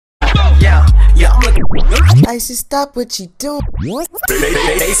I'm looking. I should stop what you do.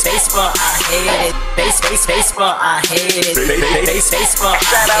 Baseball, I hate it. Baseball, I hate it. Baseball,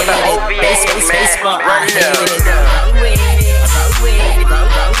 Shout out to OVA, baseball, man. I Run hate up. it. Go with it, go with it, go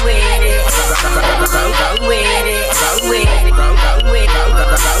with it, go with it, go with it,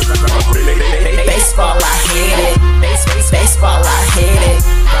 go with it. Baseball, I hate it. Baseball, I hate it.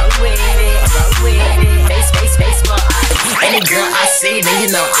 Go with it, go with it. Baseball, I hate it. Any girl I see, then you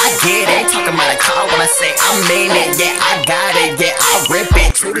know I get it. Talking about a car when I say I mean it. Yeah, I got it. Yeah, I rip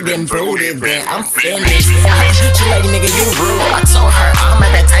it. Tooted and booted, then I'm finished. She like, nigga, you rude. I told her I'm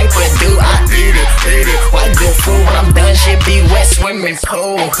not that type of dude. I eat it. White good food when I'm done, shit be wet swimming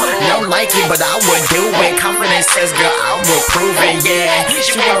pool. Don't like it, but I would do it. Confidence says, girl, I will prove it. Yeah,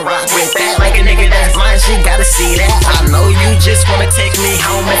 she wanna rock with that. Like a nigga that's blind, she gotta see that. I know you just wanna take me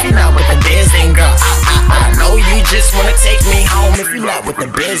home. If you're not with the biz, then girl, I know you just wanna take me home. If you're not with the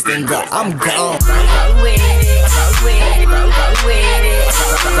biz, then girl, I'm gone. Go with it, go with it, go with it,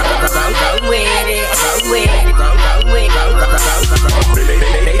 go with it, go with it, go with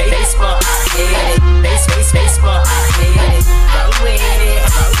it, baseball, I hate it. Baseball, I hate it. Go with it,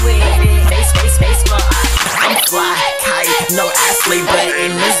 baseball, I'm fly, kite, no athlete, but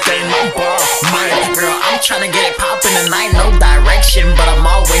in this game I'm ball. Mine, girl, I'm tryna get it poppin' tonight, no direction, but I'm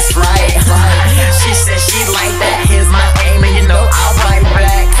always right. She said she like that, here's my aim, and you know I'll write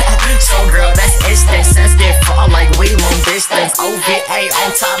back. So girl, that's instant, sense get far like we long distance. OVA on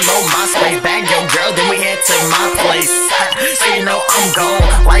top, no MySpace, bag your girl, then we head to my place. So you know I'm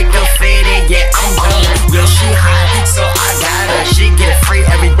gone, like a fitted, yeah, I'm gone. Yeah, she hot, so I got her, she get it free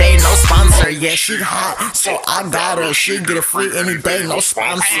every day, no sponsor. Yeah, she hot, so I got her, she get it free any day, no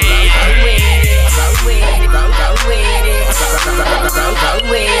sponsor. Go with it, go with it, go with it, go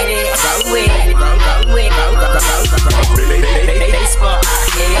with it, go with it, go with it, baseball, I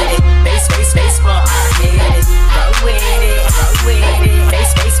hate it. Baseball, I hate it. Go with it,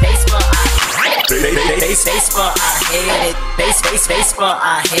 baseball, I hate it. Baseball, I hate it. Baseball,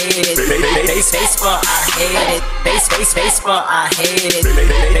 I hate it. Baseball, I hate it. Baseball, I hate it.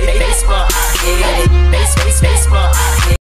 Baseball, I hate it. Baseball, I hate it.